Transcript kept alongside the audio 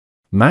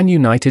Man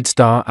United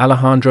star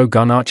Alejandro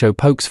Garnacho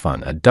pokes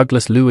fun at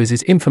Douglas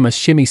Luiz's infamous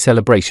shimmy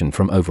celebration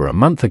from over a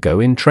month ago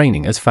in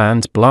training as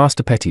fans blast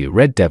a petty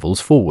Red Devils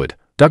forward.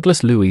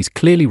 Douglas Luiz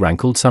clearly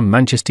rankled some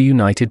Manchester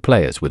United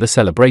players with a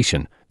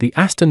celebration. The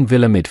Aston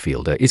Villa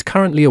midfielder is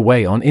currently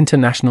away on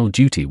international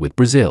duty with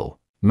Brazil.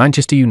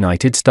 Manchester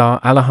United star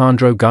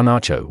Alejandro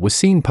Garnacho was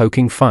seen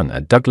poking fun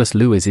at Douglas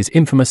Luiz's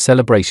infamous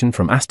celebration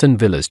from Aston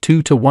Villa's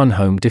 2-1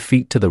 home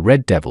defeat to the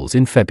Red Devils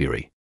in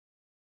February.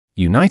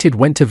 United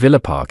went to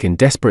Villa Park in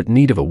desperate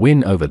need of a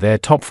win over their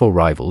top-four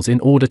rivals in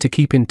order to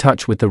keep in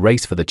touch with the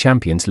race for the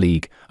Champions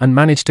League, and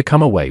managed to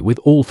come away with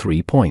all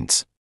 3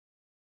 points.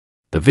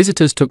 The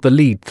visitors took the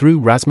lead through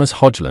Rasmus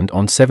Højlund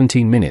on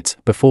 17 minutes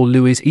before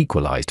Luiz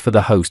equalised for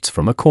the hosts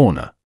from a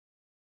corner.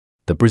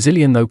 The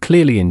Brazilian though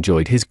clearly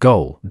enjoyed his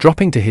goal,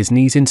 dropping to his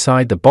knees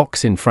inside the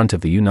box in front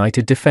of the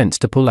United defence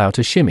to pull out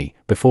a shimmy,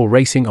 before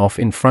racing off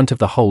in front of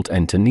the Holte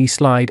End to knee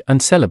slide and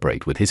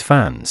celebrate with his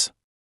fans.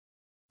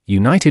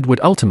 United would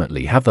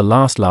ultimately have the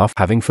last laugh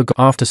having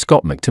forgotten after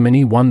Scott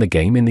McTominay won the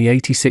game in the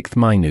 86th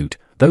minute,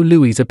 though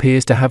Luiz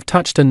appears to have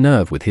touched a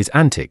nerve with his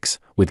antics,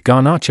 with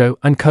Garnacho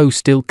and co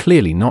still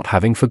clearly not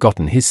having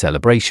forgotten his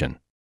celebration.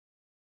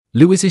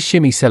 Luiz's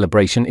shimmy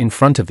celebration in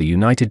front of the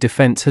United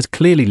defence has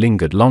clearly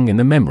lingered long in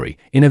the memory,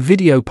 in a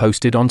video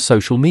posted on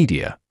social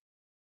media.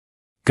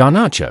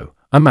 Garnacho,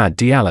 Amad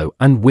Diallo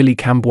and Willy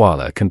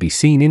Kambwala can be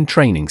seen in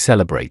training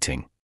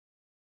celebrating.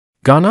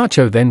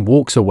 Garnacho then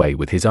walks away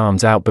with his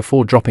arms out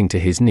before dropping to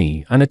his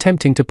knee and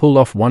attempting to pull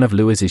off one of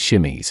Luiz's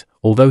shimmies,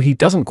 although he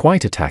doesn't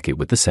quite attack it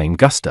with the same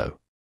gusto.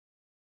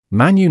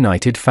 Man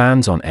United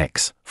fans on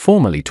X,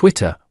 formerly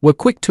Twitter, were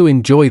quick to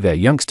enjoy their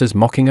youngsters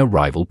mocking a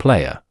rival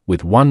player,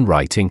 with one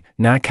writing,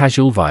 "Nah,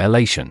 casual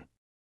violation."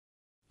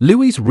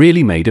 Luiz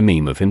really made a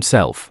meme of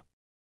himself.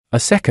 A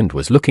second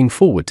was looking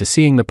forward to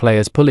seeing the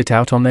players pull it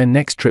out on their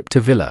next trip to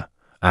Villa,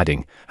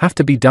 adding, "Have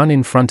to be done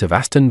in front of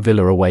Aston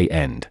Villa away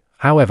end."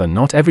 However,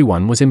 not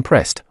everyone was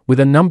impressed, with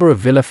a number of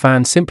Villa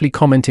fans simply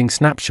commenting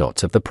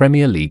snapshots of the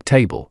Premier League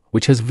table,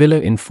 which has Villa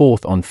in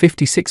 4th on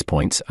 56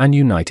 points and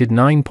United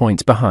 9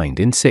 points behind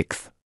in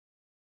 6th.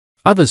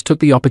 Others took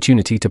the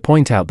opportunity to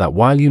point out that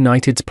while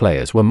United's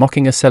players were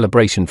mocking a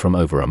celebration from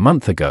over a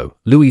month ago,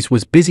 Luiz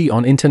was busy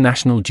on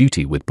international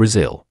duty with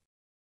Brazil.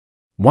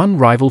 One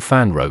rival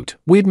fan wrote,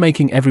 "Weird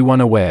making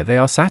everyone aware they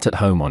are sat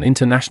at home on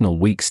international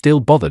week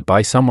still bothered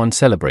by someone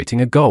celebrating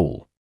a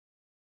goal."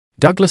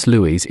 Douglas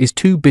Luiz is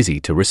too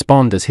busy to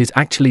respond as he's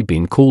actually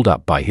been called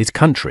up by his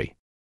country.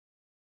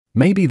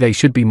 "Maybe they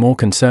should be more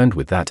concerned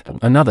with that,"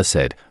 another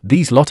said,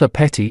 "These lot are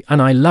petty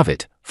and I love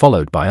it,"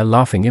 followed by a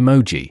laughing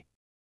emoji.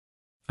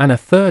 And a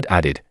third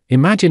added,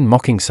 "Imagine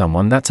mocking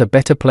someone that's a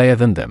better player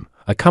than them,"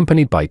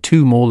 accompanied by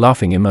 2 more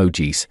laughing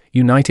emojis.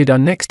 United are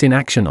next in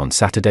action on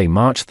Saturday,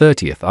 March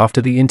 30th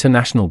after the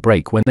international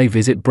break when they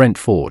visit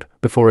Brentford,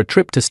 before a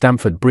trip to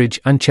Stamford Bridge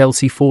and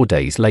Chelsea 4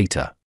 days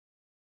later.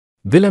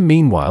 Villa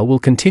meanwhile will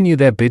continue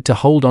their bid to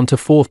hold on to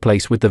 4th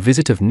place with the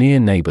visit of near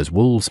neighbours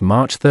Wolves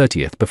March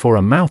 30th before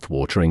a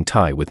mouth-watering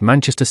tie with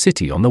Manchester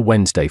City on the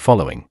Wednesday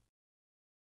following.